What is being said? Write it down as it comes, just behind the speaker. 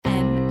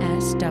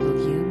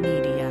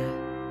Media.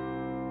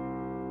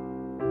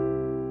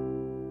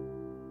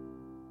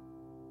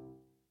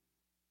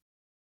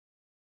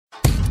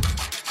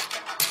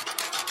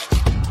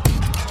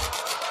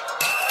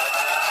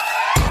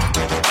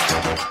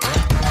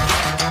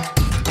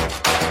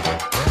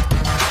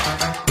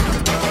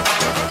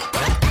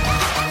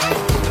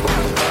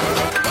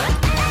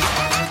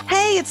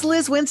 It's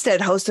Liz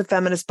Winstead, host of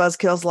Feminist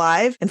Buzzkills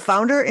Live and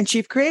founder and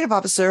chief creative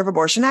officer of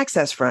Abortion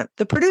Access Front,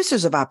 the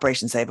producers of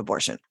Operation Save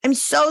Abortion. I'm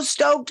so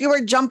stoked you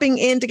are jumping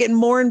in to get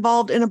more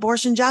involved in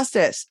abortion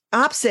justice.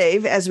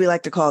 OpSave, as we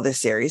like to call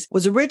this series,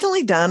 was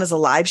originally done as a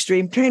live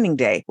stream training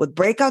day with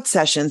breakout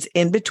sessions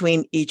in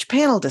between each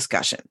panel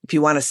discussion. If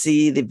you want to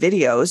see the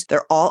videos,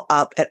 they're all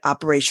up at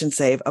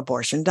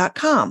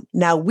OperationSaveAbortion.com.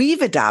 Now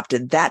we've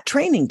adopted that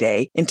training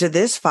day into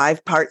this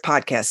 5-part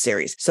podcast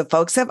series, so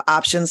folks have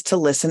options to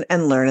listen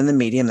and learn in the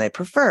medium they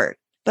preferred.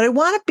 But I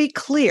want to be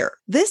clear.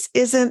 This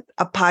isn't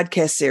a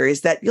podcast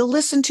series that you'll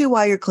listen to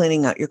while you're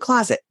cleaning out your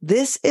closet.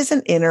 This is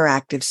an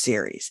interactive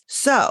series.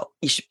 So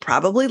you should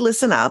probably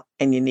listen up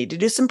and you need to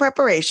do some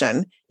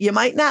preparation. You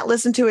might not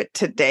listen to it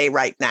today,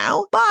 right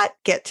now, but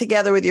get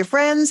together with your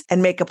friends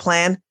and make a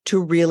plan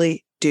to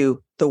really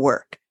do the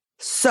work.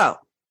 So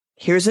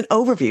here's an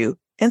overview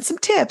and some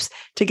tips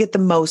to get the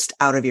most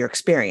out of your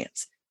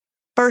experience.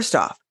 First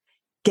off,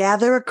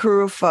 gather a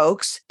crew of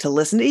folks to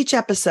listen to each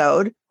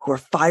episode who are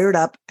fired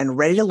up and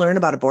ready to learn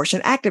about abortion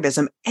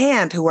activism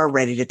and who are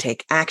ready to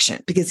take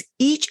action, because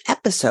each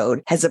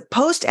episode has a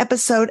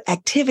post-episode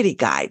activity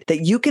guide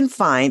that you can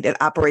find at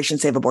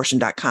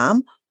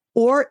OperationSaveAbortion.com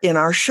or in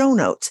our show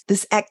notes.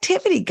 This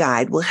activity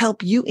guide will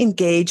help you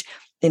engage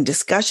in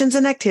discussions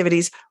and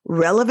activities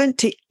relevant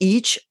to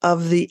each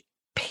of the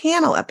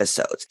panel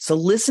episodes. So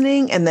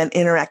listening and then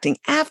interacting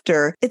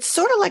after, it's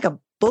sort of like a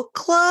book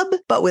club,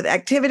 but with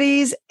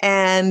activities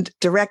and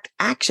direct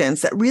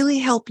actions that really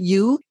help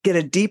you get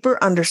a deeper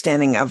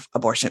understanding of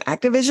abortion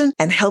activism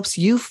and helps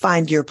you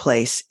find your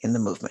place in the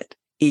movement.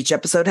 Each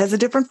episode has a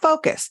different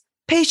focus: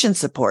 patient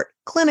support,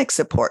 clinic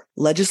support,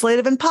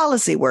 legislative and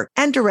policy work,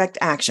 and direct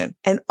action.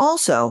 And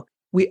also,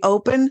 we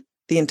open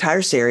the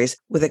entire series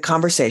with a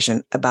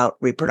conversation about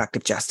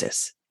reproductive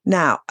justice.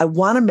 Now, I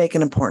want to make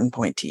an important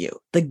point to you.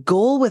 The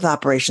goal with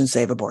Operation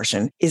Save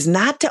Abortion is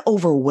not to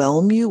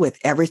overwhelm you with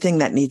everything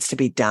that needs to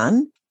be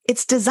done.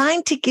 It's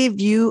designed to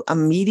give you a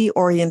meaty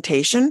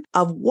orientation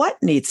of what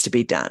needs to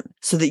be done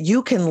so that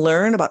you can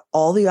learn about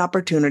all the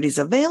opportunities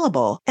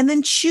available and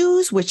then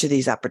choose which of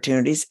these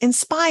opportunities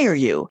inspire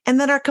you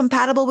and that are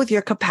compatible with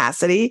your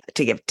capacity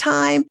to give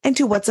time and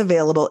to what's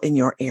available in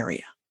your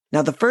area.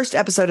 Now, the first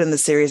episode in the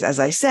series, as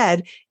I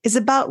said, is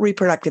about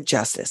reproductive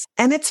justice,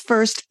 and it's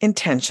first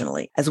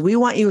intentionally, as we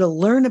want you to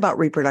learn about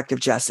reproductive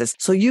justice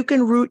so you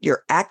can root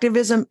your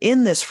activism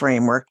in this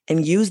framework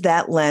and use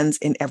that lens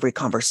in every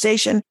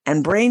conversation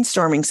and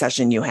brainstorming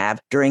session you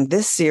have during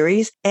this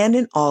series and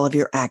in all of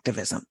your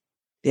activism.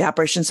 The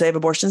Operation Save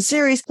Abortion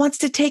series wants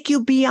to take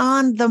you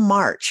beyond the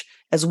march.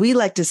 As we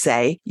like to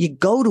say, you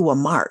go to a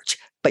march,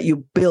 but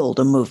you build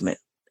a movement.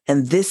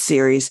 And this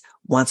series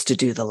wants to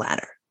do the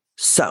latter.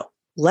 So,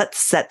 let's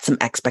set some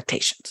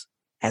expectations.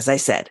 As I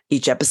said,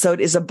 each episode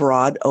is a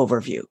broad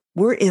overview.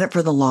 We're in it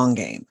for the long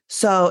game.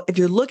 So if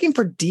you're looking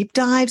for deep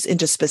dives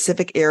into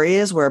specific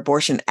areas where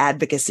abortion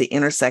advocacy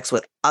intersects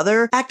with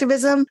other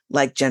activism,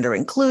 like gender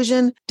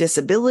inclusion,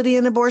 disability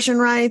and abortion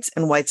rights,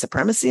 and white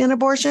supremacy in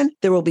abortion,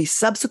 there will be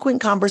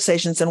subsequent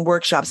conversations and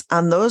workshops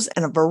on those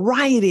and a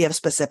variety of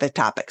specific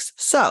topics.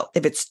 So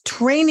if it's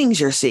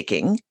trainings you're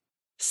seeking,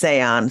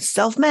 say on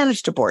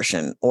self-managed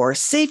abortion or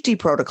safety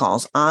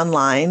protocols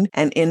online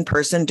and in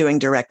person doing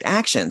direct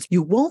actions,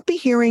 you won't be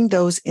hearing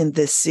those in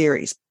this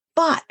series.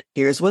 But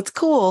here's what's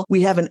cool.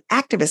 We have an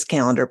activist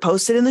calendar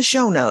posted in the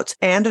show notes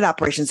and at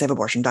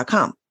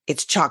OperationSaveAbortion.com.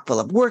 It's chock full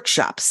of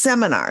workshops,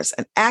 seminars,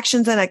 and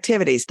actions and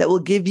activities that will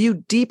give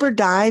you deeper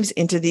dives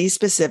into these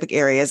specific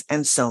areas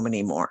and so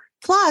many more.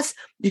 Plus,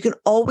 you can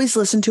always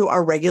listen to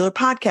our regular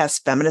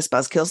podcast, Feminist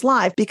Buzzkills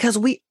Live, because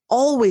we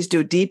always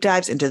do deep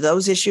dives into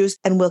those issues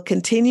and will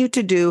continue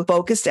to do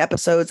focused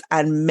episodes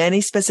on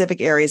many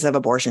specific areas of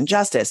abortion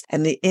justice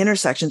and the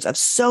intersections of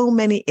so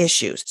many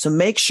issues. So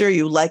make sure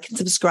you like and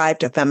subscribe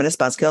to Feminist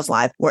Buzzkills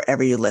Live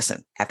wherever you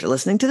listen. After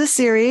listening to the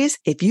series,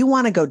 if you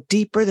want to go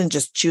deeper than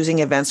just choosing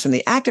events from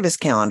the activist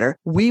calendar,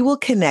 we will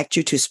connect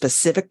you to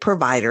specific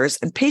providers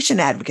and patient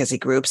advocacy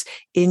groups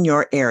in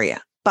your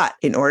area. But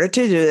in order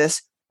to do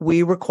this,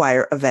 we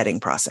require a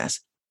vetting process.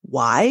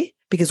 Why?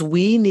 Because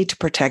we need to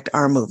protect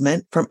our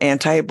movement from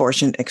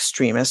anti-abortion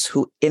extremists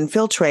who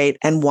infiltrate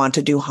and want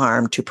to do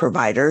harm to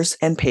providers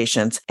and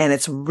patients. And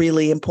it's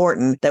really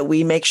important that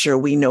we make sure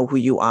we know who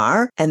you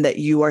are and that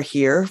you are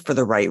here for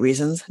the right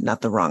reasons,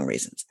 not the wrong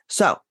reasons.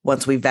 So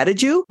once we've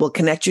vetted you, we'll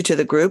connect you to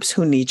the groups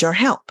who need your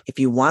help. If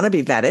you want to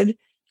be vetted,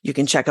 you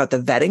can check out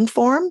the vetting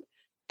form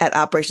at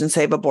Operation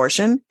Save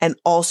Abortion and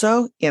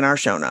also in our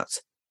show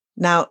notes.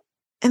 Now,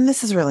 And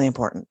this is really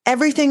important.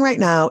 Everything right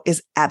now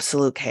is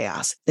absolute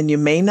chaos, and you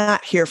may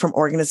not hear from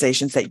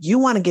organizations that you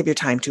want to give your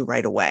time to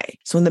right away.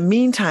 So in the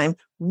meantime,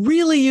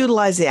 really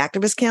utilize the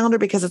activist calendar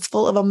because it's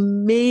full of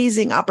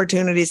amazing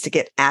opportunities to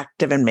get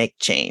active and make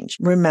change.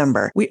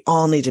 Remember, we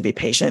all need to be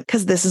patient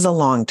because this is a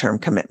long-term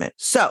commitment.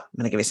 So I'm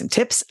going to give you some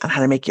tips on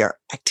how to make your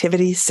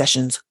activity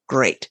sessions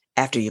great.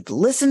 After you've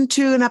listened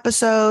to an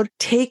episode,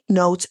 take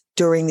notes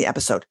during the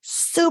episode.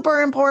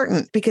 Super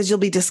important because you'll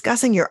be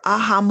discussing your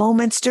aha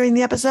moments during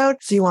the episode.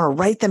 So you want to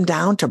write them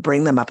down to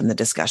bring them up in the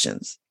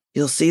discussions.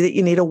 You'll see that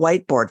you need a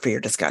whiteboard for your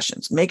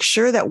discussions. Make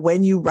sure that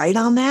when you write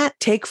on that,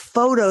 take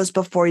photos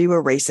before you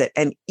erase it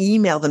and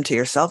email them to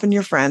yourself and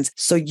your friends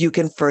so you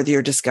can further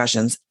your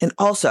discussions. And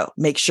also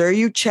make sure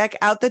you check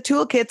out the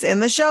toolkits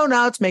in the show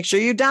notes. Make sure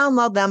you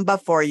download them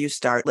before you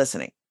start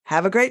listening.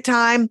 Have a great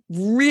time.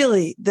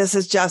 Really, this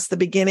is just the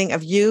beginning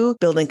of you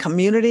building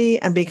community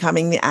and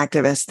becoming the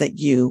activist that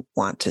you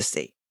want to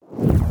see.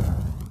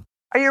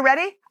 Are you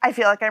ready? I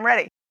feel like I'm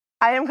ready.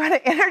 I am going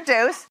to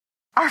introduce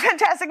our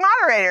fantastic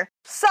moderator.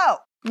 So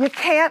you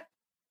can't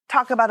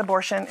talk about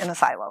abortion in a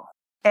silo.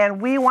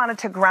 And we wanted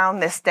to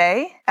ground this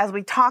day as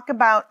we talk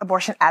about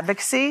abortion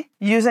advocacy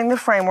using the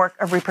framework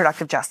of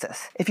reproductive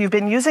justice. If you've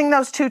been using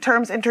those two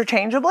terms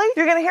interchangeably,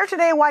 you're going to hear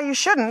today why you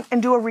shouldn't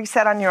and do a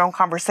reset on your own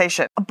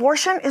conversation.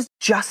 Abortion is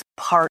just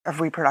part of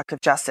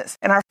reproductive justice.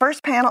 And our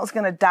first panel is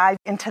going to dive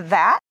into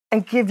that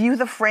and give you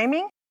the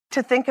framing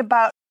to think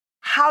about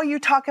how you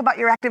talk about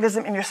your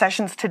activism in your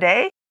sessions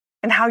today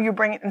and how you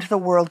bring it into the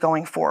world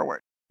going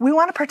forward. We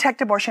want to protect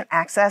abortion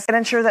access and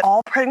ensure that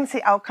all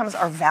pregnancy outcomes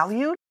are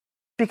valued.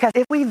 Because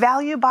if we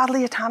value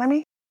bodily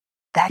autonomy,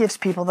 that gives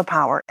people the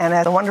power. And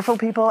as the wonderful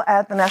people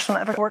at the National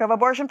Network of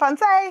Abortion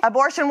Funds say,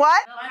 abortion what?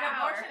 Build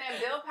abortion and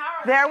build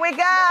power. There we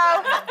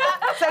go.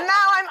 So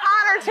now I'm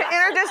honored to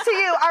introduce to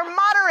you our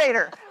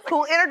moderator, who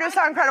will introduce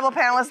our incredible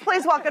panelists.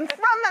 Please welcome from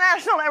the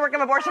National Network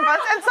of Abortion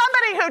Funds and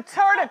somebody who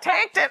sort of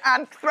tanked it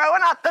on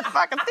throwing up the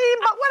fucking theme,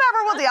 but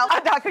whatever, we'll deal.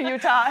 Dr.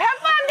 Utah. Have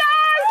fun, guys!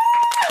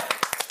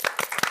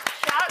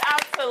 Shout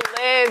out to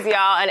Liz,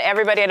 y'all, and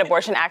everybody at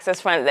Abortion Access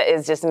Front that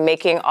is just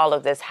making all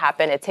of this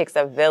happen. It takes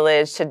a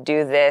village to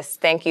do this.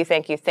 Thank you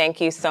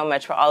so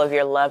much for all of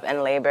your love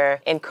and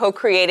labor in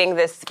co-creating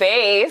this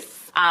space.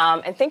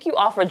 And thank you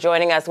all for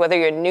joining us, whether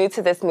you're new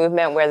to this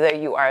movement, whether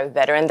you are a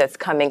veteran that's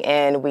coming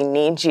in. We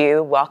need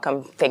you.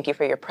 Welcome. Thank you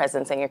for your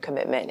presence and your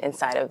commitment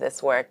inside of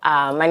this work.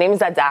 My name is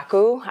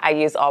Adaku. I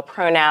use all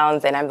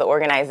pronouns, and I'm the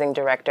organizing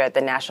director at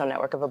the National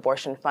Network of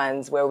Abortion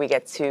Funds, where we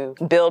get to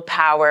build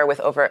power with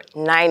over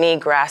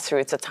 90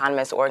 grassroots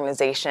autonomous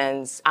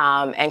organizations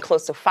and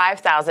close to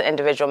 5,000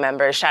 individual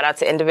members. Shout out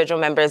to individual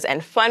members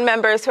and fund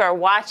members who are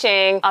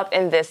watching up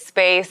in this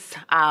space.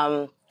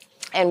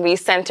 And we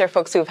center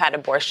folks who've had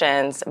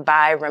abortions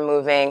by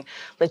removing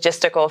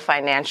logistical,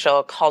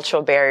 financial,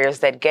 cultural barriers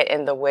that get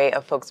in the way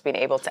of folks being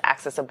able to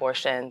access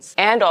abortions,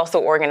 and also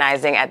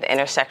organizing at the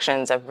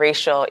intersections of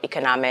racial,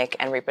 economic,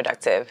 and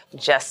reproductive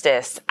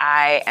justice.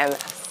 I am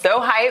so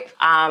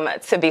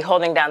hyped to be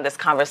holding down these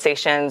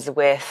conversations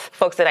with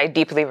folks that I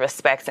deeply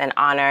respect and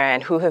honor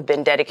and who have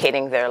been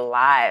dedicating their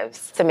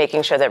lives to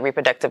making sure that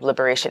reproductive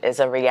liberation is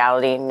a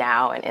reality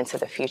now and into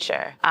the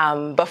future.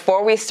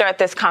 Before we start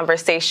this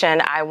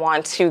conversation, I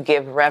want to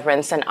give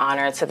reverence and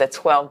honor to the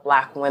 12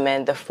 Black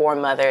women, the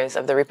foremothers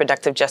of the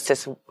reproductive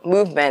justice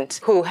movement,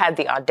 who had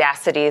the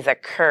audacity, the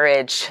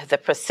courage, the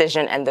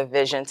precision, and the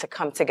vision to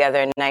come together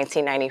in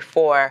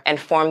 1994 and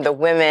form the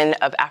Women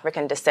of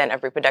African Descent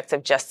of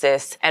Reproductive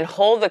Justice and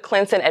hold the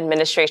Clinton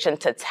administration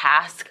to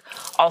task,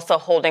 also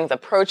holding the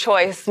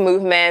pro-choice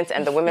movement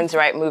and the women's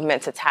rights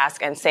movement to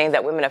task, and saying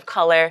that women of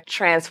color,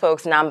 trans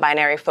folks,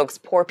 non-binary folks,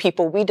 poor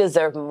people, we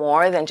deserve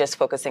more than just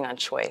focusing on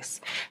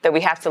choice. That we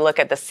have to look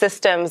at the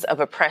systems of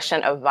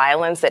oppression, of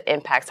violence that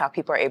impacts how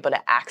people are able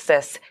to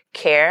access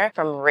care,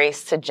 from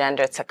race to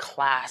gender to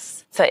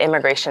class to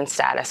immigration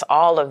status.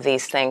 All of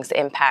these things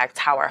impact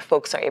how our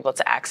folks are able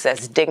to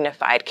access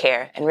dignified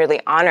care and really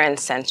honor and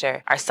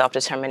center our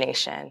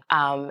self-determination.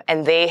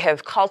 And they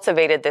have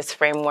cultivated this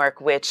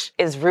framework, which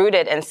is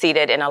rooted and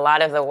seated in a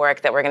lot of the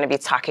work that we're going to be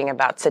talking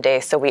about today.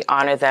 So we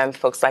honor them,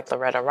 folks like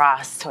Loretta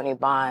Ross, Tony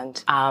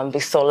Bond,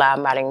 Bisola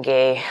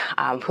Maringe,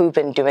 who've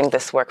been doing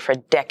this work for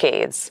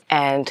decades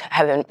and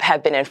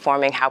have been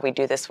informing how we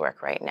do this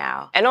work right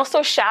now. And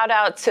also shout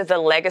out to the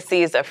legacies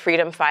of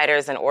freedom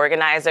fighters and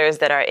organizers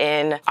that are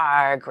in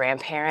our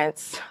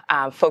grandparents,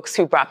 folks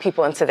who brought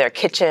people into their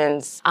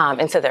kitchens,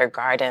 into their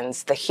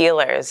gardens, the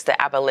healers,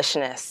 the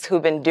abolitionists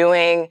who've been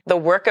doing the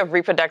work of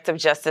reproductive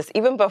justice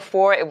even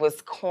before it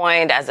was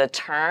coined as a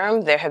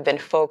term. There have been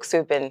folks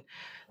who've been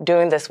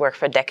doing this work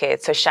for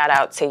decades. So shout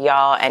out to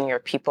y'all and your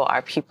people,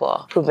 our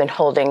people, who've been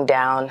holding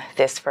down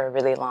this for a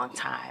really long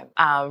time.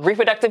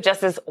 Reproductive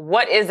justice,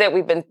 what is it? We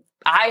have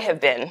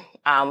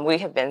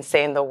been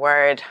saying the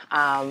word.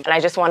 And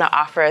I just want to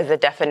offer the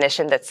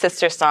definition that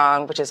Sister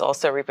Song, which is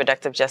also a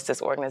reproductive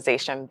justice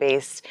organization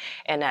based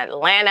in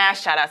Atlanta.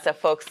 Shout out to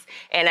folks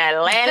in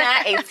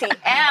Atlanta,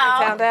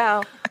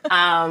 ATL.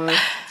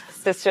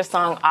 Sister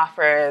Song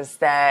offers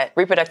that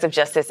reproductive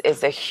justice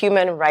is a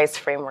human rights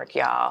framework,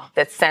 y'all,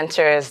 that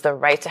centers the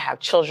right to have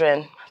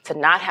children, to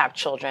not have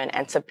children,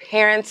 and to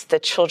parent the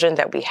children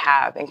that we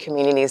have in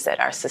communities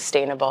that are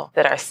sustainable,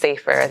 that are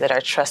safer, that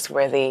are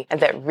trustworthy, and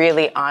that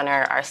really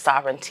honor our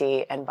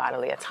sovereignty and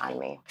bodily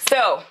autonomy.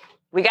 So,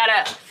 we got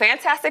a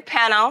fantastic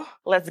panel.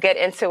 Let's get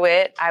into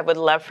it. I would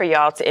love for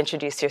y'all to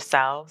introduce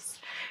yourselves,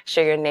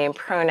 share your name,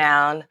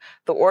 pronoun,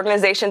 the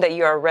organization that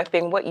you are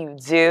repping, what you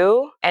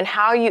do, and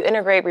how you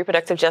integrate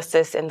reproductive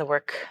justice in the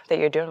work that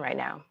you're doing right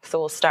now. So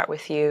we'll start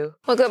with you.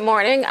 Well, good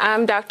morning.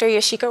 I'm Dr.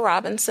 Yashika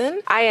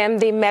Robinson. I am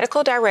the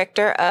medical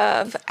director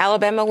of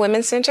Alabama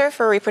Women's Center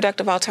for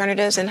Reproductive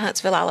Alternatives in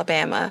Huntsville,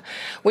 Alabama.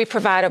 We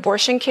provide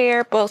abortion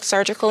care, both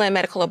surgical and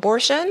medical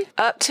abortion,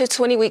 up to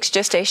 20 weeks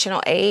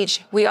gestational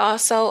age. We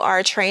also are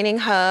a training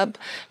hub,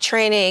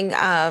 training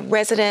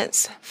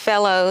residents,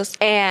 fellows,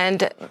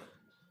 and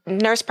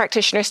nurse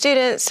practitioner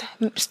students,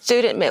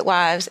 student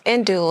midwives,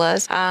 and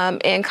doulas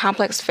in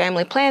complex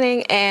family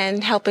planning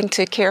and helping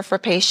to care for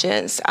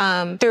patients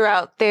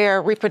throughout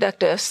their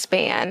reproductive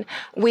span.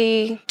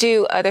 We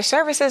do other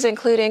services,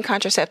 including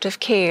contraceptive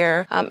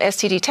care,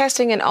 STD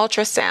testing, and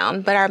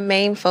ultrasound, but our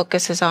main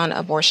focus is on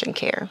abortion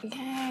care.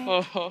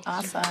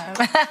 Awesome.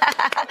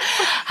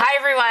 Hi,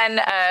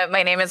 everyone.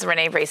 My name is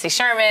Renee Bracey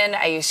Sherman.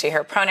 I use she,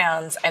 her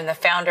pronouns. I'm the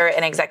founder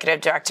and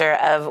executive director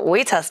of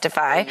We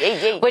Testify,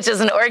 which is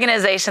an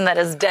organization that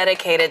is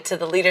dedicated to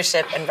the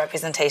leadership and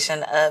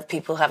representation of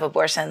people who have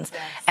abortions.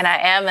 Yes. And I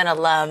am an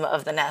alum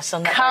of the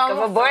National Network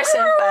of Abortion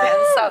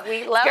Funds. So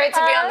it's great to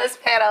be on this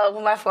panel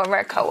with my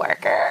former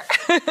coworker.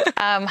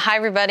 Hi,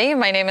 everybody.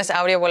 My name is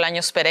Aurea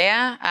Bolaños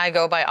Perea. I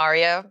go by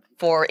Aria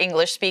for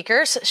English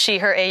speakers. She,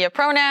 her, ella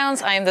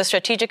pronouns. I am the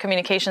Strategic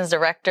Communications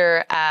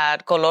Director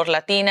at Color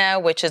Latina,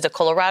 which is the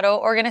Colorado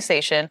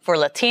Organization for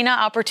Latina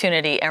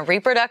Opportunity and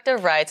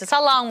Reproductive Rights. It's a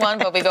long one,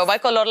 but we go by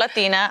Color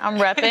Latina. I'm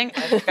repping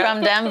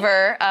from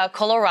Denver,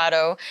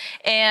 Colorado.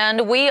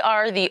 And we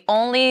are the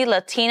only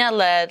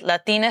Latina-led,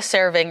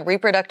 Latina-serving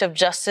reproductive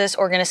justice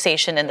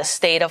organization in the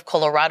state of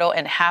Colorado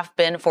and have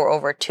been for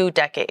over 2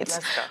 decades.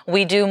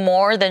 We do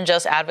more than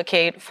just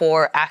advocate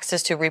for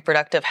access to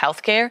reproductive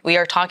health care. We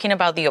are talking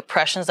about the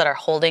oppressions that are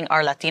holding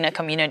our Latina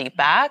community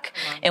back.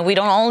 And we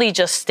don't only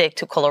just stick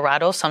to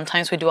Colorado.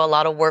 Sometimes we do a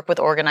lot of work with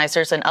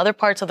organizers in other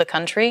parts of the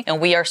country. And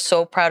we are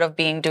so proud of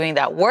doing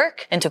that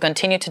work and to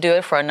continue to do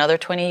it for another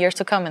 20 years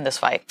to come in this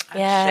fight.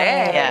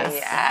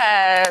 Yes.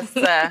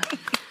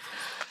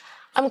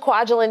 I'm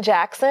Kwajalein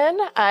Jackson.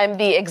 I'm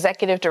the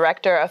executive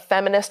director of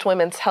Feminist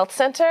Women's Health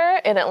Center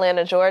in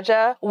Atlanta,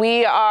 Georgia.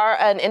 We are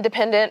an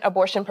independent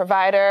abortion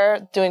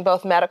provider doing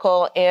both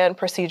medical and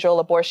procedural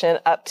abortion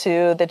up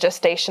to the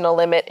gestational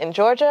limit in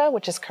Georgia,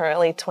 which is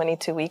currently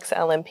 22 weeks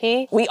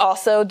LMP. We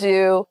also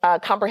do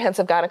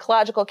comprehensive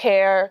gynecological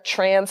care,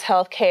 trans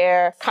health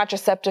care,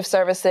 contraceptive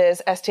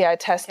services, STI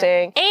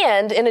testing.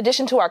 And in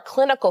addition to our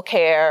clinical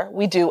care,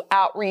 we do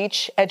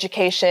outreach,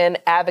 education,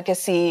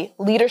 advocacy,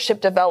 leadership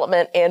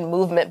development, and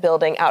movement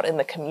building out in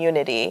the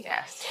community.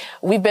 Yes.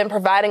 We've been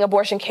providing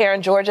abortion care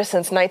in Georgia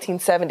since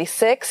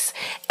 1976,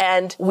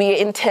 and we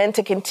intend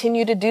to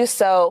continue to do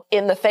so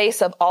in the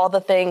face of all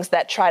the things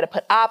that try to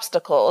put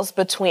obstacles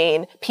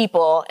between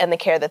people and the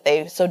care that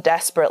they so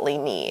desperately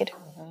need.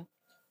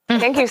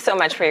 Thank you so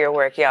much for your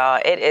work,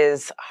 y'all. It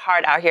is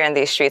hard out here in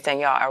these streets, and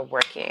y'all are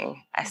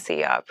working. I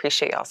see y'all.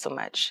 Appreciate y'all so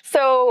much.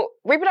 So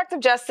reproductive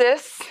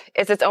justice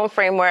is its own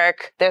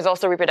framework. There's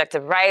also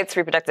reproductive rights,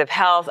 reproductive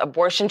health,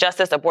 abortion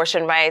justice,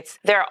 abortion rights.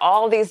 There are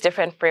all these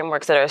different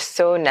frameworks that are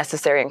so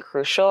necessary and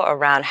crucial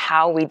around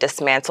how we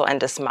dismantle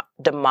and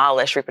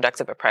demolish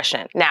reproductive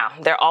oppression. Now,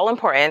 they're all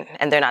important,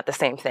 and they're not the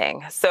same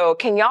thing. So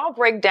can y'all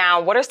break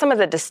down what are some of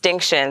the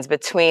distinctions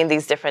between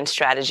these different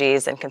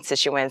strategies and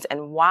constituents,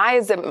 and why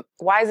is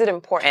it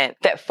important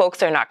that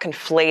folks are not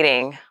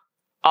conflating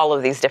all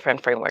of these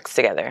different frameworks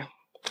together?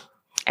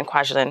 And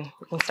Kwajalein,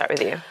 we can start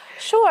with you.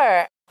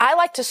 Sure. I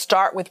like to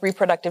start with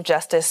reproductive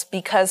justice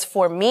because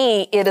for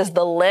me, it is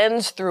the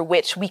lens through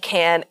which we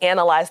can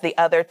analyze the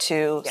other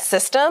two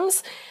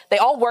systems. They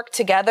all work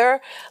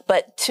together,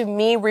 but to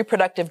me,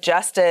 reproductive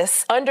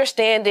justice,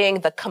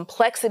 understanding the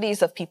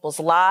complexities of people's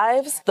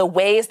lives, the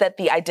ways that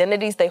the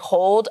identities they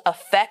hold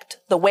affect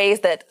the ways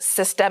that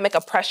systemic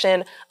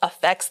oppression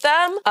affects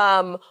them,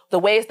 the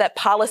ways that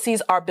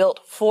policies are built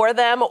for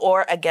them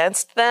or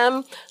against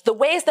them, the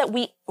ways that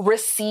we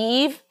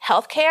receive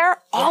healthcare,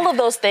 all of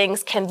those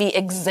things can be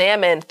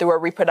examined through a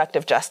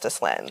reproductive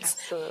justice lens.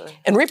 Absolutely.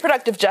 And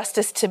reproductive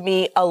justice, to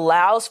me,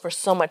 allows for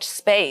so much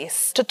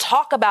space to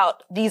talk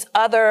about these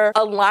other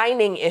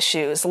aligning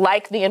issues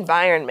like the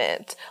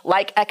environment,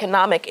 like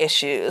economic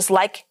issues,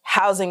 like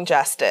housing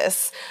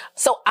justice.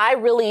 So I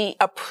really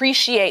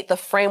appreciate the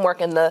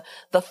framework and the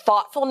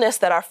thoughtfulness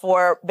that our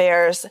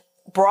forebears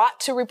brought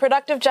to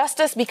reproductive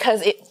justice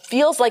because it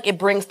feels like it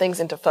brings things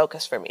into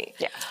focus for me.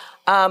 Yeah.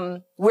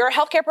 We're a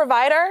healthcare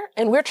provider,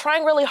 and we're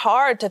trying really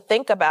hard to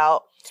think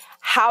about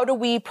how do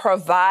we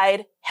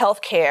provide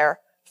healthcare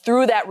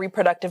through that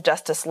reproductive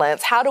justice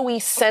lens? How do we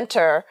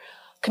center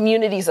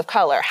communities of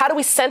color? How do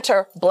we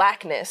center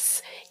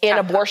Blackness in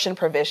abortion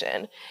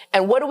provision?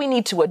 And what do we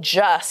need to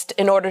adjust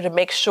in order to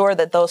make sure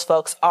that those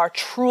folks are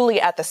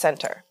truly at the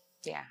center?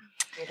 Yeah,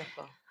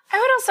 beautiful. I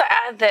would also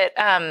add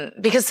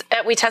that because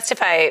at We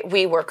Testify,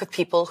 we work with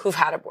people who've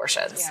had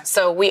abortions. Yeah.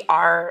 So we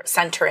are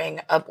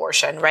centering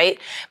abortion, right?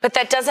 But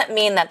that doesn't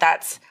mean that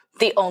that's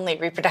the only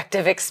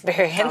reproductive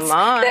experience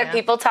that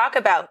people talk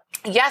about.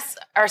 Yes,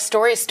 our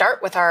stories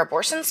start with our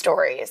abortion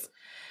stories,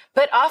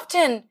 but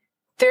often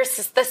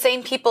there's the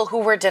same people who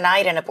were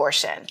denied an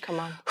abortion,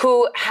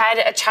 who had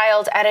a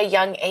child at a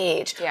young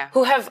age,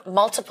 who have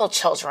multiple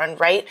children,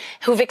 right?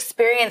 Who've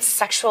experienced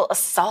sexual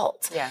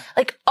assault. Yeah.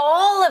 Like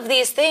all of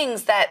these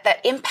things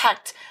that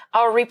impact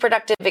our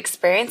reproductive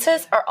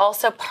experiences are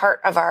also part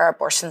of our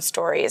abortion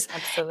stories.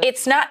 Absolutely.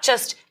 It's not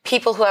just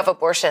people who have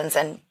abortions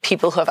and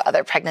people who have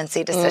other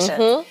pregnancy decisions.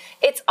 Mm-hmm.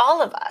 It's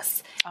all of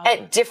us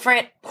at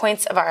different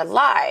points of our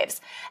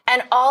lives.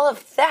 And all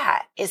of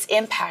that is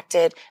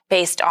impacted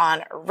based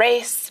on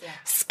race,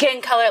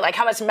 skin color, like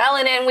how much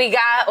melanin we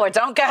got or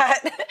don't got,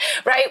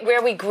 right?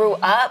 Where we grew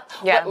up,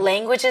 what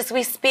languages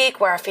we speak,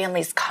 where our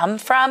families come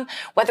from,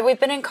 whether we've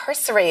been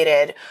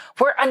incarcerated,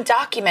 we're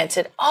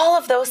undocumented. All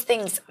of those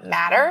things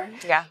matter.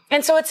 Yeah.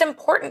 And so it's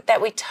important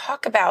that we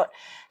talk about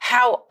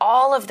how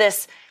all of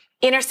this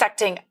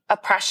intersecting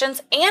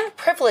oppressions and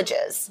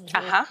privileges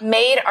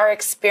made our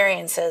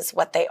experiences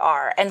what they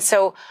are. And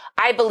so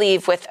I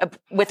believe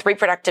with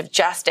reproductive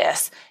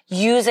justice,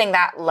 using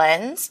that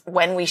lens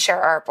when we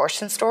share our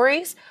abortion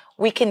stories,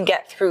 we can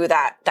get through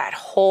that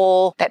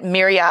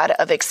myriad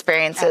of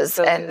experiences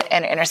and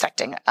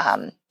intersecting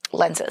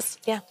lenses.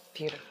 Yeah.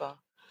 Beautiful.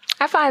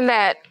 I find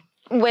that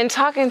when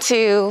talking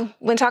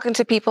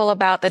to people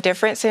about the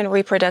difference in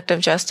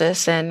reproductive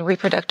justice and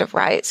reproductive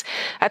rights,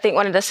 I think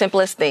one of the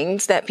simplest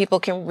things that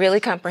people can really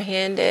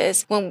comprehend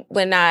is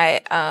when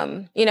I,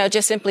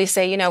 just simply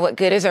say, what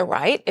good is a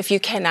right if you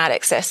cannot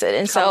access it?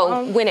 And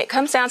so when it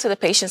comes down to the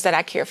patients that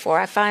I care for,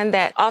 I find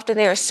that often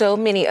there are so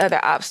many other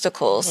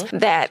obstacles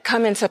that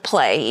come into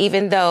play,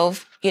 even though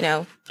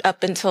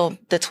up until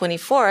the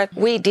 24th,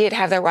 we did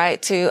have the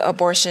right to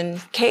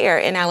abortion care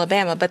in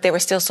Alabama, but there were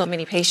still so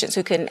many patients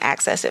who couldn't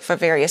access it for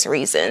various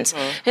reasons.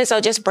 And so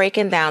just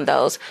breaking down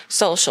those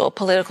social,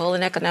 political,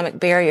 and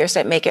economic barriers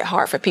that make it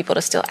hard for people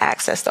to still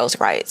access those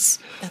rights.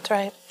 That's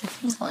right.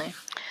 Definitely.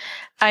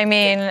 I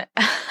mean,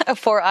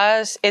 for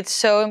us, it's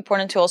so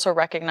important to also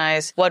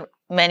recognize what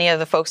many of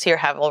the folks here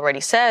have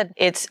already said.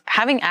 It's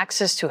having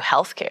access to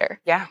healthcare.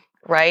 Yeah.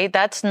 Right?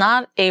 That's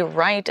not a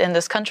right in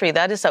this country.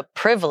 That is a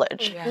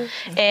privilege. Yeah.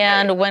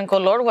 And when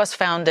Color was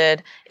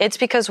founded, it's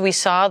because we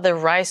saw the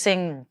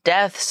rising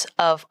deaths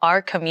of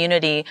our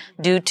community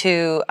due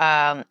to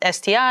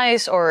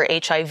STIs or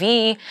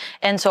HIV.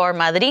 And so our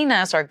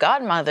madrinas, our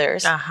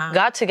godmothers,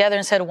 got together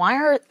and said,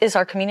 why is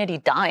our community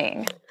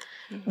dying?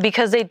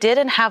 Because they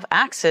didn't have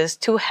access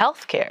to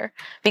healthcare,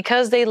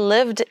 because they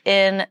lived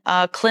in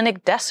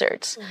clinic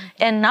deserts,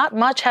 and not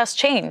much has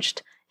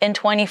changed in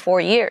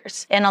 24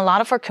 years. And a lot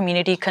of our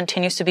community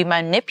continues to be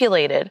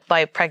manipulated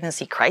by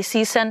pregnancy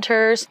crisis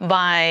centers,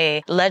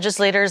 by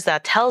legislators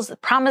that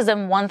promise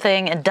them one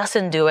thing and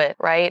doesn't do it,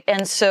 right?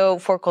 And so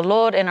for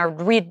Color and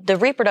the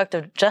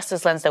reproductive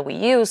justice lens that we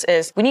use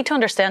is we need to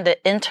understand the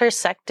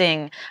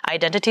intersecting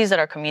identities that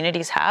our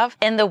communities have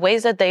and the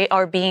ways that they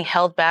are being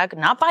held back,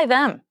 not by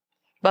them,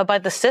 but by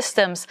the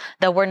systems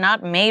that were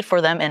not made for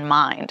them in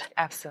mind.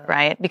 Absolutely.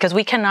 Right? Because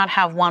we cannot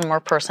have one more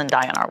person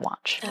die on our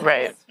watch.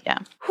 Right. Yeah.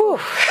 Whew.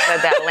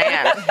 That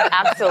land.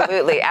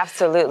 Absolutely.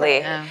 Absolutely.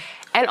 Yeah.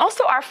 And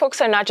also, our folks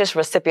are not just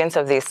recipients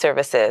of these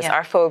services. Yeah.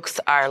 Our folks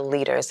are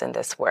leaders in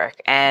this work.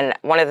 And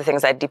one of the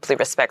things I deeply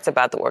respect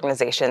about the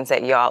organizations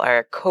that y'all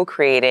are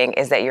co-creating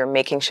is that you're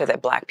making sure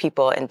that Black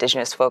people,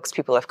 Indigenous folks,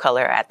 people of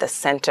color are at the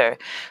center,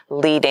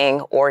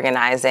 leading,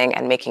 organizing,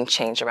 and making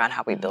change around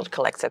how we build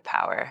collective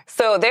power.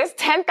 So there's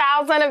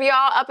 10,000 of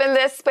y'all up in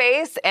this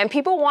space, and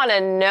people want to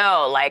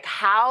know,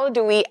 how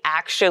do we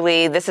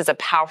actually, this is a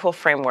powerful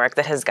framework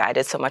that has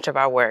guided so much of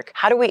our work.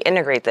 How do we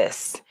integrate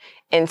this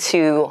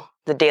into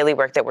the daily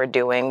work that we're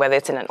doing, whether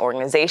it's in an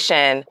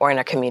organization or in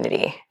a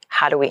community?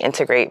 How do we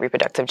integrate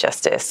reproductive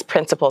justice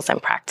principles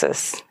and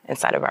practice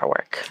inside of our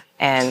work?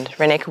 And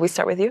Renee, could we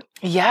start with you?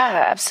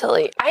 Yeah,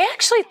 absolutely. I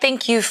actually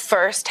think you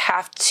first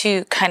have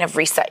to kind of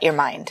reset your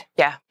mind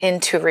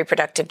into a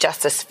reproductive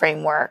justice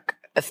framework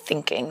of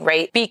thinking,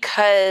 right?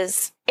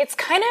 Because it's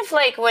kind of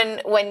like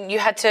when you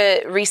had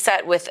to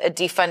reset with a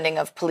defunding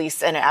of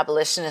police and an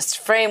abolitionist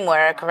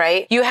framework,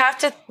 right? You have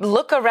to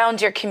look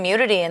around your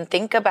community and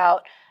think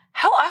about,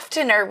 how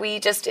often are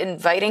we just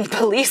inviting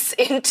police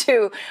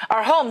into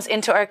our homes,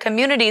 into our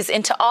communities,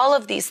 into all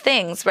of these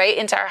things, right?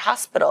 Into our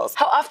hospitals?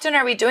 How often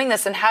are we doing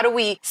this? And how do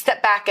we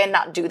step back and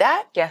not do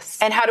that? Yes.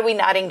 And how do we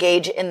not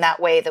engage in that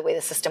way, the way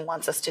the system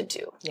wants us to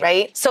do,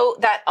 right? So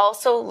that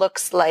also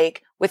looks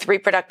like with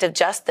reproductive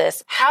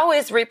justice, how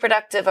is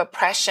reproductive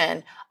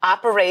oppression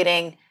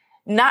operating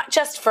not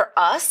just for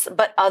us,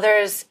 but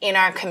others in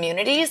our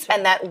communities,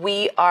 and that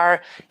we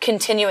are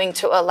continuing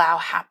to allow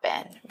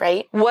happen,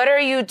 right? What are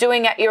you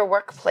doing at your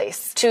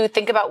workplace to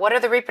think about what are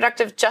the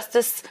reproductive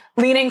justice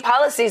leaning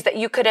policies that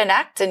you could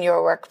enact in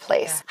your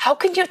workplace? Yeah. How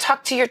can you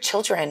talk to your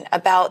children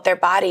about their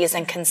bodies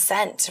and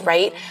consent,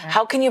 right? Mm-hmm.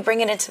 How can you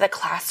bring it into the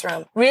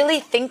classroom? Really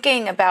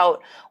thinking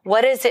about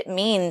what does it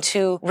mean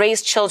to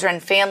raise children,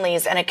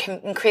 families,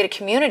 and create a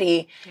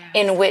community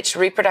in which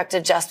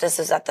reproductive justice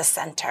is at the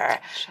center.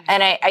 Sure.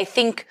 And I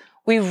think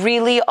we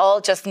really all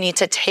just need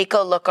to take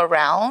a look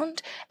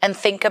around and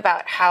think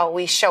about how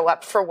we show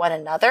up for one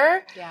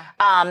another,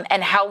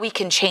 and how we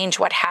can change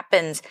what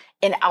happens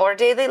in our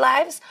daily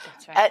lives,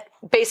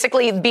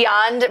 basically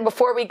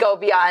before we go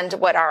beyond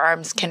what our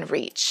arms can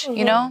reach,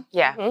 you know?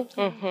 Yeah.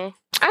 Mm-hmm.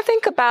 I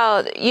think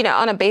about,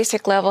 on a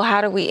basic level,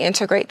 how do we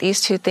integrate these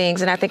two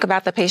things? And I think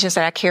about the patients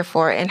that I care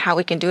for and how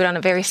we can do it on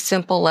a very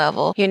simple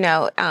level,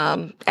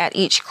 at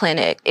each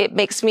clinic. It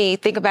makes me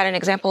think about an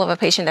example of a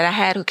patient that I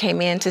had who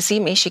came in to see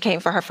me. She came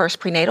for her first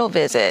prenatal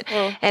visit.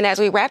 And as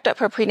we wrapped up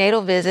her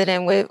prenatal visit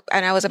and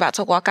I was about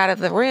to walk out of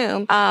the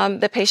room,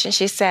 the patient,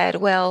 she said,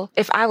 well,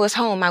 if I was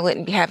home, I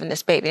wouldn't be having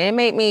this baby. And it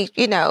made me,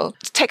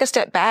 take a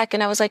step back.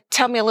 And I was like,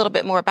 tell me a little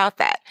bit more about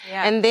that.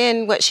 Yeah. And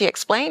then what she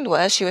explained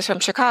was she was from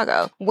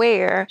Chicago,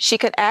 where she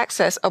could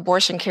access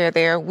abortion care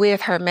there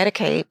with her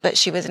Medicaid, but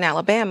she was in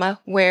Alabama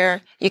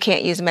where you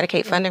can't use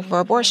Medicaid funding for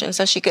abortion.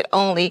 So she could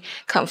only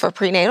come for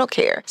prenatal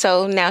care.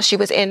 So now she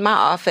was in my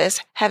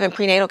office having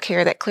prenatal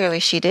care that clearly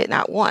she did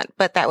not want,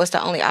 but that was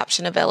the only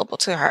option available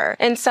to her.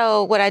 And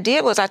so what I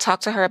did was I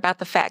talked to her about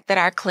the fact that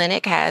our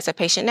clinic has a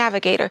patient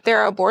navigator. There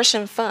are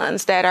abortion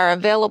funds that are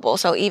available.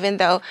 So even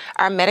though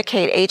our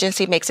Medicaid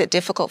agency makes it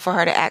difficult for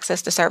her to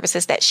access the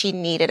services that she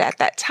needed at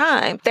that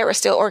time, there were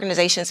still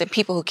organizations and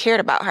people who cared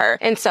about her.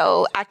 And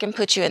so I can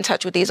put you in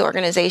touch with these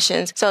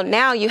organizations. So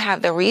now you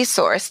have the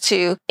resource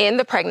to end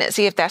the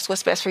pregnancy if that's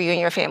what's best for you and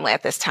your family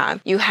at this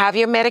time. You have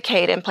your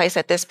Medicaid in place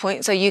at this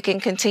point, so you can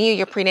continue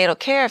your prenatal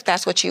care if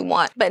that's what you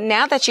want. But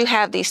now that you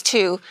have these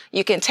two,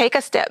 you can take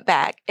a step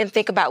back and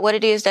think about what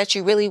it is that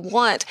you really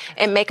want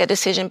and make a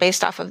decision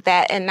based off of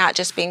that and not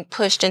just being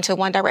pushed into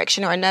one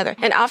direction or another.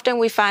 And often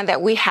we find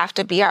that we have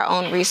to be our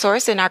own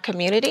resource in our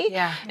community.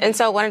 Yeah. And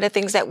so one of the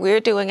things that we're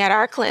doing at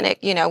our clinic,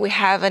 we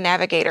have a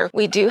navigator.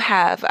 We do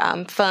have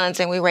funds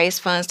and we raise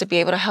funds to be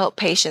able to help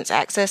patients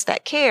access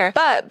that care.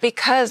 But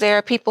because there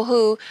are people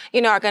who,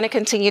 are going to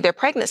continue their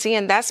pregnancy,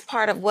 and that's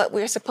part of what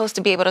we're supposed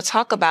to be able to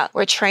talk about.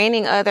 We're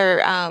training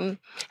other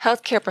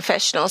healthcare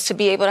professionals to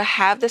be able to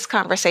have this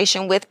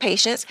conversation with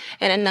patients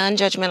in a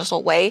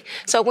non-judgmental way.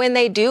 So when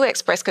they do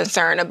express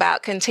concern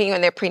about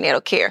continuing their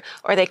prenatal care,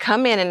 or they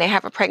come in and they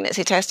have a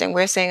pregnancy test and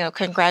we're saying, oh,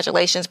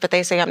 congratulations, but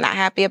they say, I'm not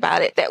happy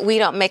about it, that we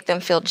don't make them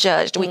feel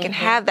judged. We can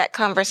have that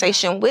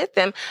conversation with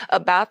them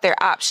about their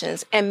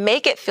options and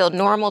make it feel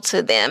normal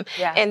to them,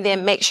 and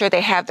then make sure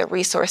they have the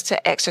resource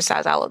to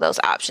exercise all of those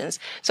options.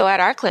 So at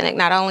our clinic,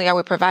 not only are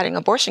we providing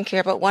abortion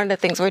care, but one of the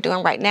things we're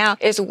doing right now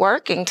is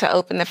working to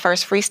open the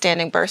first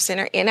freestanding birth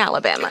center in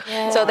Alabama,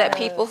 so that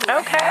people who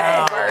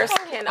have births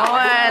can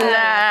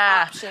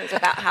have options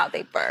about how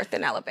they birth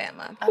in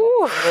Alabama.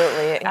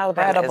 Absolutely.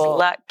 Alabama is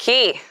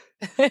lucky.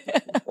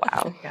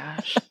 Wow.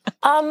 Gosh.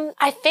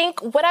 I think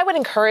what I would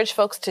encourage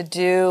folks to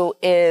do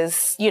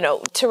is,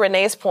 to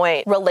Renee's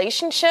point,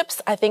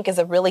 relationships, I think, is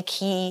a really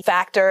key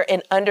factor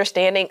in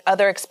understanding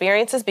other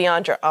experiences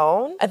beyond your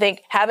own. I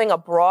think having a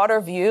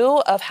broader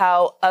view of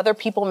how other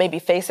people may be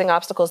facing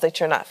obstacles that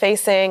you're not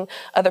facing,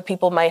 other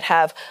people might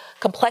have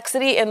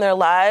complexity in their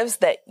lives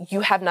that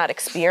you have not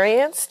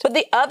experienced. But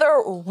the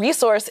other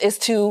resource is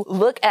to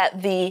look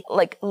at the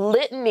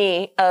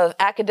litany of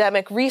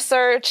academic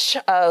research,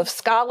 of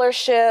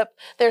scholarship.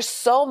 There's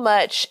so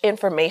much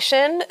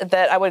information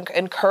that I would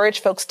encourage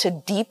folks to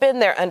deepen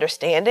their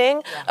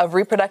understanding of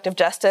reproductive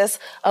justice,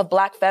 of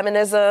Black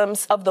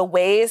feminisms, of the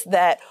ways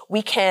that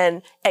we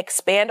can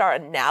expand our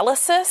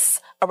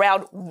analysis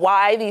around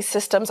why these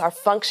systems are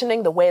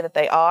functioning the way that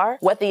they are,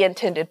 what the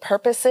intended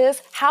purpose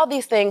is, how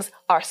these things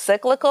are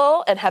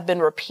cyclical and have been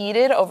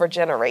repeated over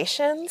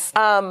generations.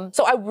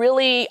 So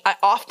I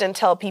often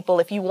tell people,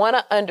 if you want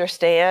to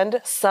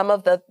understand some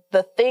of the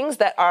things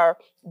that are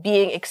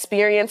being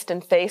experienced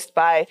and faced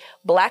by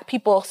Black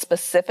people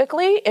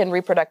specifically in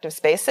reproductive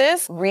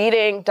spaces,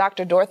 reading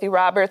Dr. Dorothy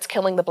Roberts'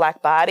 Killing the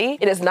Black Body.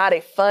 It is not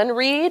a fun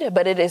read,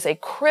 but it is a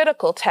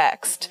critical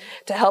text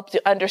to help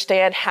to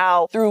understand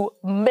how, through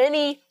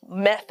many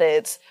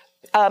methods,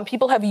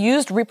 people have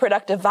used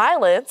reproductive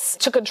violence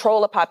to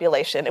control a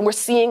population. And we're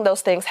seeing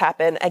those things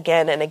happen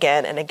again and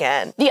again and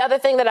again. The other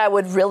thing that I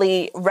would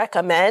really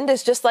recommend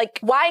is just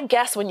why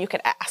guess when you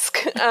can ask?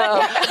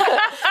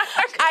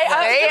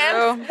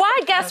 Why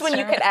guess when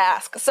you could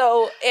ask?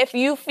 So if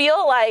you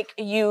feel like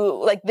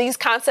these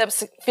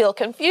concepts feel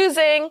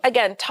confusing,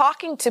 again,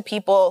 talking to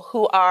people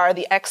who are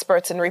the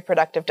experts in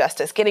reproductive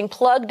justice, getting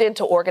plugged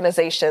into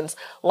organizations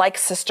like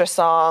Sister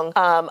Song,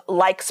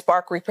 like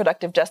Spark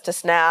Reproductive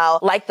Justice Now,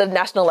 like the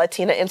National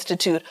Latina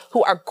Institute,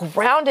 who are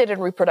grounded in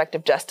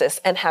reproductive justice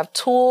and have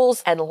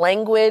tools and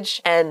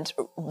language and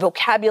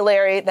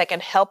vocabulary that can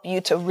help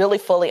you to really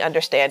fully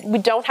understand. We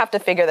don't have to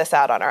figure this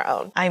out on our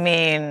own. I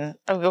mean,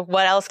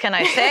 what else can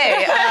I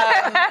say?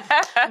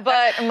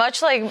 But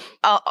much like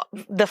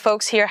the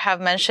folks here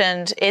have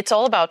mentioned, it's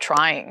all about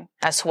trying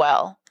as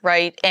well,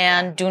 right?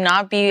 And do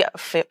not be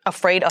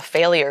afraid of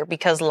failure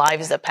because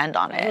lives depend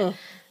on it.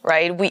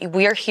 Right?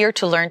 We are here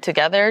to learn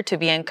together, to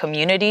be in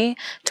community,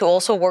 to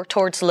also work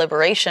towards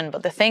liberation.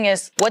 But the thing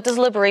is, what does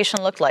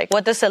liberation look like?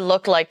 What does it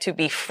look like to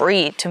be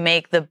free, to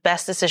make the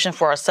best decision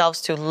for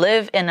ourselves, to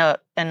live in a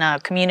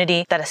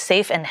community that is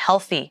safe and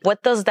healthy?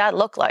 What does that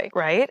look like,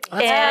 right?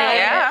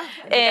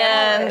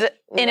 And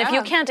if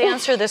you can't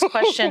answer this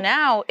question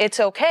now, it's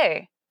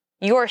okay.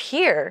 You're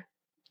here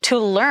to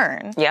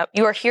learn.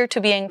 You are here to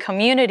be in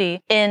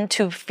community and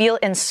to feel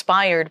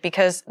inspired,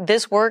 because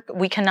this work,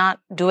 we cannot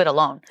do it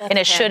alone. And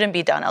it shouldn't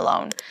be done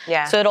alone.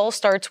 So it all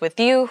starts with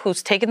you,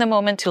 who's taken the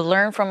moment to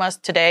learn from us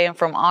today and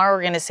from our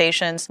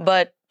organizations,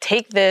 but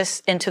take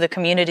this into the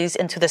communities,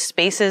 into the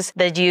spaces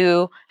that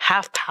you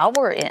have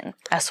power in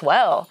as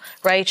well,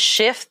 right?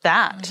 Shift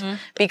that.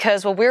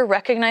 Because what we're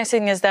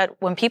recognizing is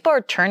that when people are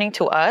turning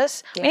to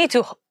us, we need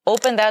to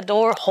open that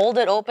door, hold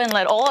it open,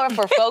 let all of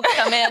our folks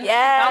come in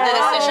on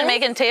the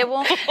decision-making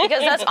table.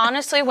 Because that's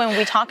honestly, when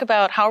we talk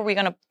about how are we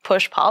going to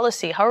push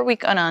policy, how are we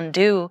going to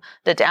undo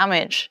the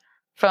damage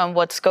from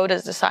what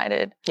SCOTUS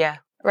decided?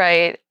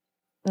 Right?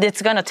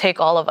 It's going to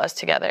take all of us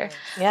together.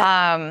 So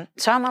I'm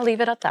going to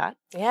leave it at that.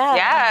 We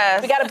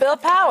got to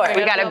build power.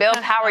 We got to build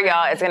power,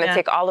 y'all. It's going to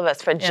take all of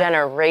us for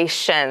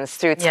generations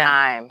through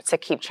time to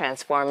keep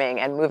transforming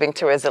and moving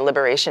towards the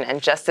liberation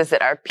and justice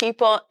that our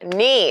people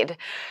need.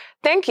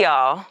 Thank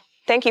y'all.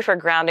 Thank you for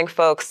grounding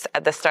folks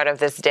at the start of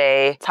this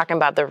day, talking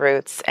about the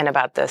roots and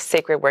about the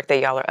sacred work that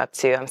y'all are up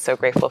to. I'm so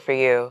grateful for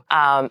you.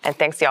 And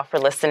thanks y'all for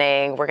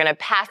listening. We're going to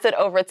pass it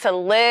over to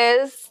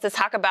Liz to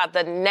talk about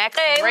the next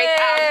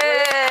breakout.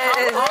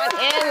 Come on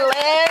in,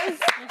 Liz.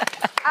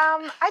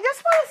 I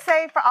just want to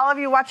say for all of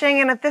you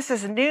watching, and if this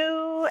is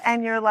new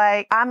and you're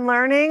like, I'm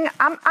learning,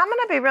 I'm going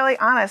to be really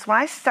honest. When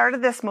I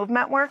started this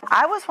movement work,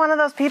 I was one of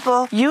those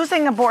people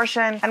using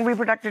abortion and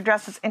reproductive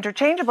justice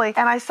interchangeably.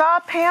 And I saw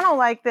a panel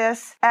like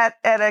this at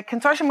a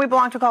consortium we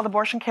belong to called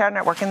Abortion Care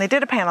Network, and they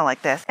did a panel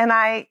like this. And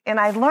I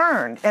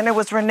learned, and it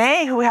was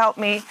Renee who helped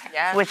me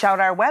switch out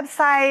our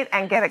website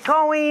and get it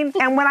going.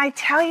 And when I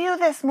tell you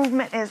this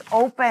movement is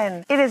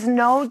open, it is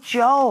no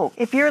joke.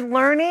 If you're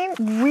learning,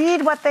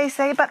 read what they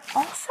say, but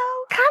also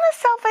kind of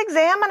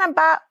self-examine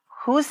about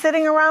who's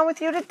sitting around with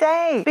you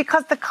today,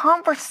 because the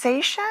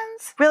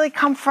conversations really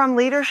come from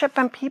leadership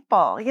and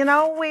people. You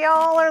know, we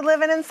all are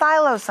living in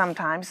silos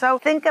sometimes. So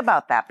think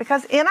about that,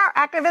 because in our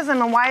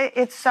activism, and why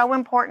it's so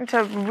important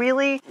to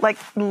really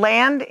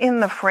land in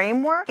the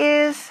framework,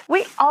 is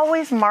we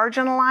always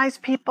marginalize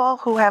people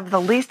who have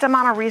the least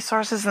amount of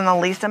resources and the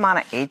least amount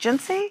of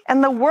agency.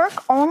 And the work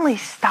only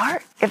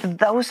starts if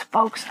those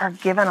folks are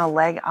given a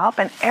leg up.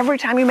 And every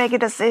time you make a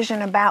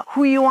decision about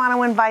who you want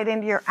to invite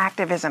into your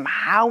activism,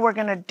 how we're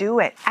going to do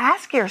it,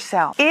 ask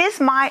yourself, is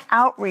my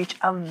outreach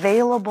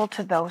available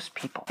to those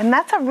people? And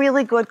that's a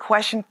really good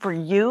question for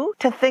you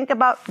to think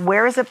about.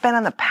 Where has it been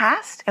in the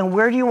past, and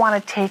where do you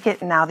want to take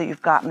it now that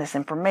you've gotten this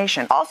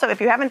information? Also, if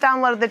you haven't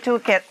downloaded the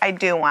toolkit, I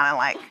do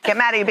want to get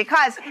mad at you,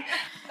 because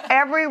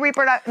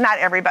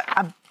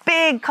a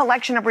big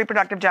collection of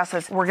reproductive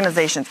justice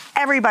organizations,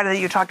 everybody that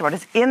you talked about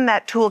is in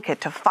that toolkit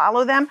to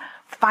follow them,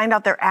 find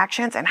out their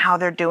actions and how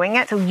they're doing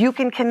it, so you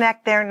can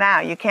connect there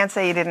now. You can't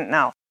say you didn't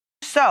know.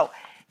 So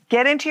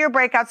get into your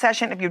breakout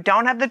session. If you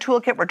don't have the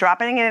toolkit, we're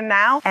dropping it in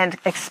now, and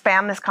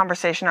expand this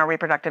conversation on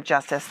reproductive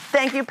justice.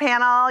 Thank you,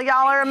 panel.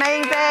 Y'all are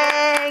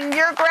amazing.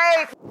 You're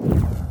great.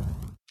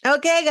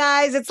 Okay,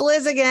 guys, it's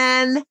Liz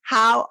again.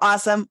 How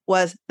awesome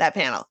was that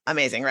panel?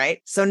 Amazing,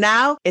 right? So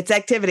now it's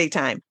activity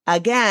time.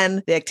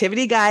 Again, the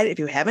activity guide, if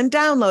you haven't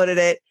downloaded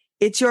it,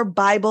 it's your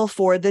Bible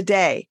for the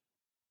day.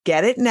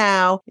 Get it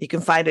now. You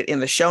can find it in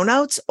the show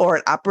notes or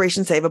at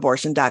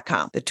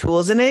OperationSaveAbortion.com. The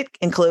tools in it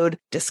include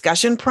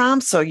discussion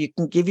prompts, so you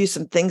can give you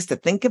some things to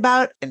think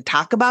about and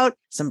talk about,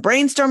 some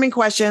brainstorming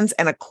questions,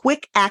 and a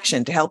quick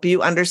action to help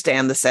you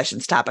understand the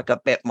session's topic a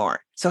bit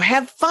more. So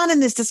have fun in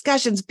these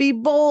discussions. Be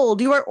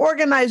bold. You are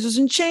organizers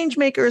and change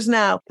makers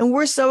now, and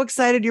we're so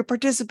excited you're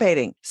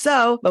participating.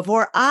 So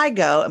before I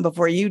go and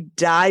before you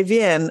dive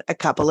in, a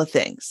couple of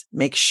things.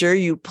 Make sure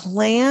you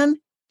plan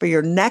for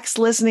your next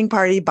listening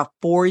party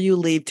before you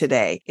leave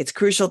today. It's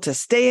crucial to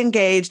stay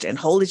engaged and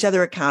hold each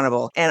other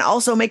accountable. And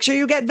also make sure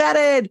you get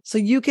vetted so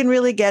you can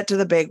really get to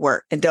the big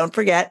work. And don't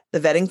forget, the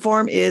vetting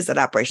form is at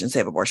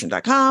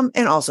OperationSaveAbortion.com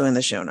and also in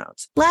the show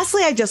notes.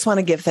 Lastly, I just want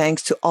to give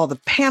thanks to all the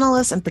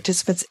panelists and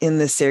participants in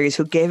this series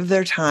who gave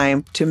their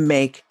time to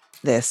make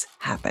this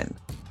happen.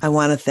 I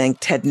want to thank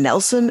Ted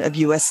Nelson of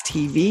US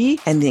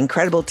TV and the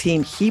incredible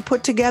team he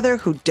put together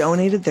who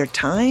donated their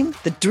time,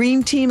 the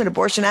dream team at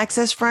Abortion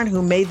Access Front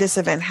who made this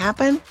event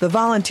happen, the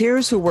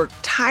volunteers who worked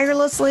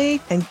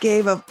tirelessly and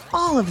gave of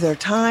all of their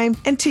time,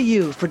 and to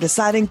you for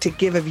deciding to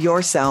give of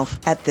yourself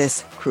at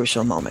this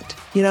crucial moment.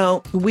 You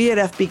know, we at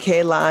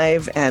FBK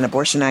Live and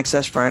Abortion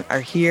Access Front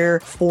are here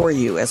for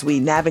you as we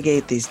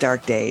navigate these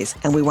dark days,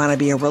 and we want to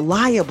be a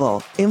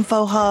reliable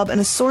info hub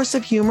and a source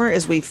of humor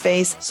as we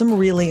face some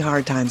really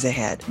hard times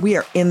ahead. We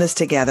are in this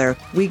together.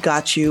 We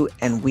got you,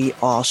 and we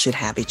all should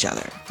have each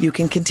other. You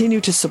can continue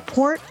to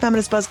support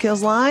Feminist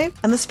Buzzkills Live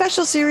and the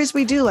special series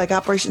we do like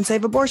Operation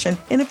Save Abortion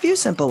in a few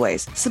simple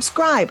ways.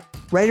 Subscribe,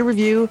 write a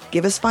review,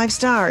 give us 5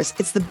 stars.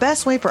 It's the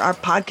best way for our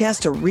podcast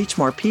to reach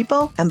more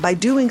people, and by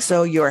doing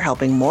so, you are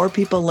helping more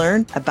people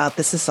learn about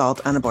this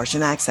assault on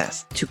abortion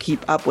access. To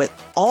keep up with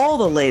all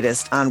the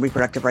latest on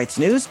reproductive rights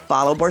news,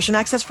 follow Abortion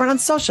Access Front on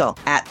social,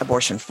 at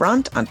Abortion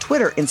Front on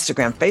Twitter,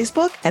 Instagram,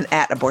 Facebook, and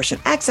at Abortion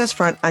Access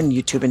Front on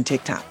YouTube and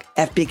TikTok.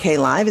 FBK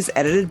Live is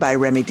edited by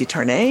Remy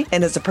DeTournay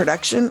and is a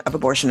production of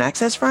Abortion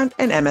Access Front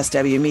and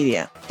MSW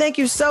Media. Thank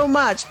you so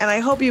much, and I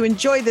hope you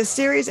enjoyed this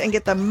series and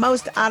get the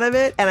most out of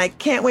it, and I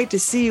can't wait to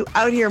see you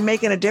out here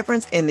making a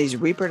difference in these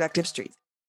reproductive streets.